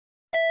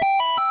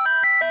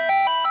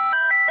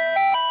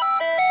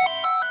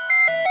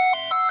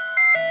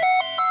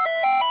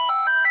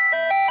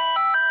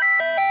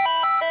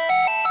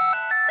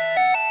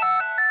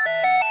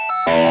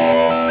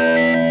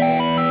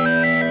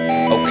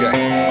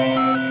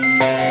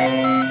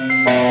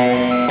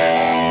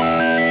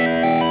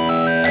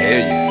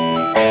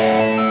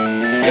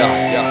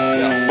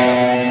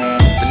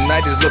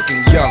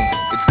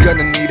it's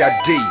gonna need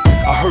ID.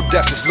 I heard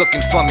death is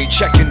looking for me,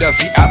 checking the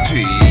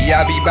VIP.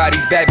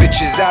 Everybody's bad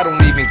bitches, I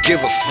don't even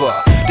give a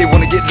fuck. They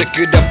wanna get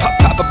liquored up,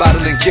 pop a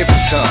bottle and give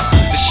it some.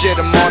 The shit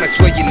I'm on, I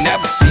swear you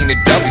never seen it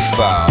done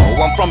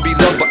before. I'm from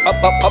below, but up,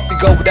 we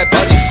go with that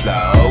budgie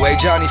flow. Hey,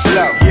 Johnny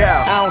Flow,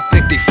 yeah, I don't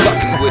think they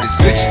fucking with his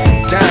bitches.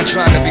 I'm down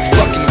trying to be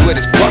fucking with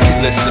his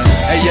bucket listers.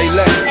 Hey,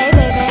 Ailee, hey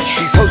baby,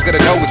 these hoes gotta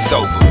know it's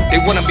over.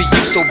 They wanna be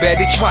you so bad,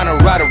 they tryna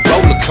ride a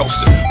roller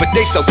coaster. But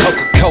they so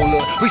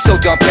Coca-Cola, we so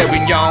Dom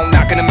Perignon,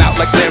 knocking them out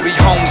like Larry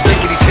Holmes.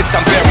 Making these hits,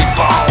 I'm very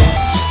bone.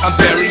 I'm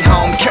barely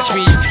home, catch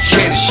me if you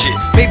can and shit.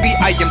 Maybe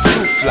I am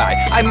too fly,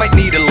 I might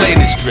need a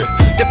landing strip.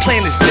 The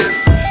plan is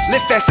this,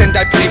 live fast and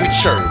die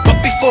premature.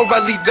 But before I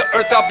leave the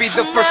earth, I'll be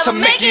the first to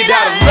make it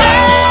out alive.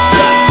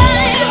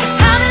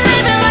 I've been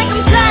living like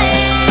I'm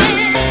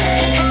dying,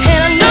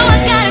 and I know I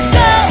gotta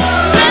go,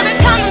 never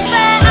coming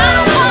back. I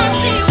don't wanna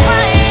see you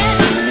crying.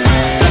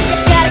 You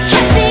gotta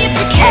catch me if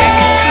you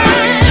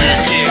can.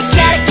 You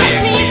gotta catch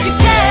me if you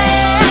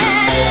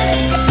can.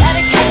 You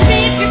gotta catch me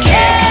if you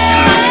can.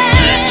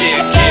 You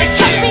gotta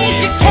catch me if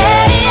you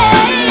can.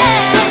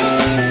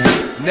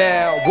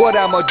 Now, what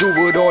I'ma do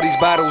with all these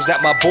bottles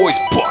that my boys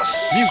bust?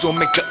 Muse'll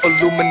make the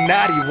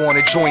Illuminati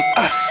wanna join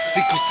us.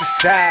 Secret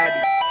society,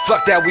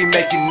 fuck that, we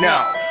make it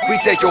known. We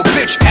take your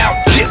bitch out,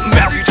 get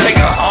married, you take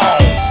her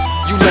home.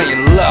 You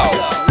laying low,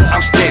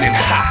 I'm standing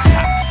high.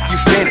 You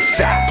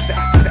fantasize,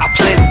 I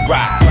plan to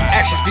rise.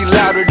 Actions be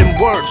louder than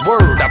words,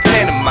 word, I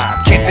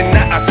pantomime. Can't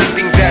deny, I see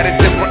things at a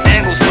different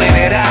angles,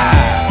 slanted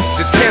eyes.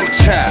 It's hammer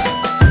time,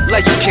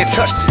 like you can't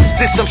touch this.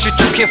 This some shit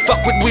you can't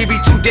fuck with, we be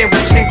too damn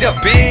chained up,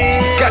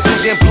 bitch. Got too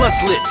damn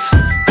blunts lit,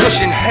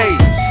 cushion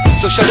haze.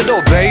 So shut the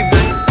door, baby.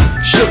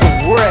 Sugar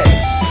Ray,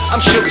 I'm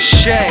Sugar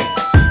Shane.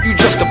 You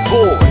just a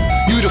boy,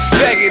 you the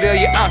faggot of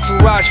your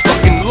entourage,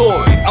 fucking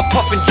Lloyd. I'm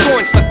puffing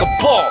joints like a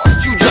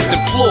boss, you just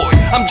employed.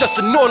 I'm just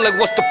annoyed, like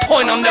what's the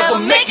point? I'll never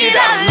make it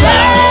out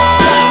alive.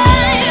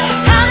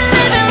 I've been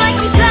living like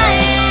I'm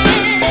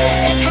dying,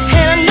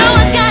 and I know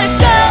I gotta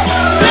go,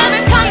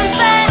 never coming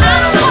back.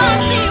 I don't wanna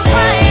see you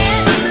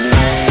crying.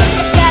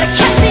 You gotta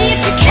catch me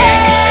if you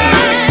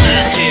can.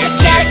 You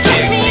gotta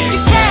catch me if you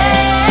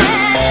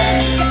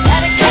can. You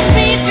gotta catch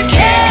me if you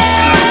can.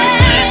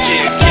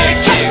 You gotta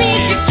catch me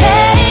if you can.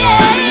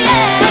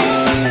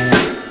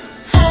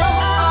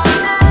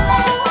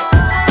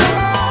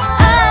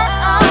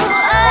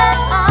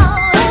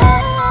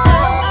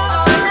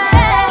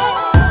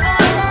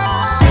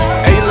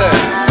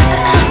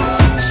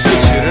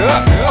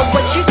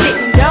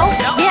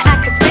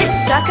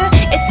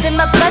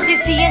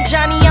 And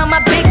Johnny are my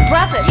big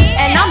brothers,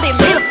 and I'm their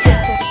little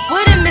sister.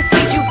 Wouldn't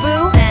mislead you,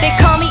 boo. They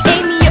call me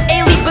Amy or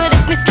Ailee, but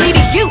it's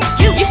misleading you.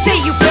 You say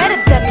you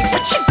better than me,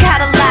 but you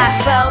gotta lie,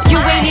 fo.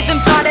 You ain't even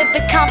part of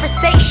the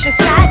conversation.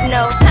 Side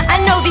note, I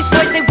know these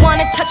boys, they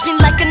wanna touch me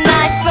like a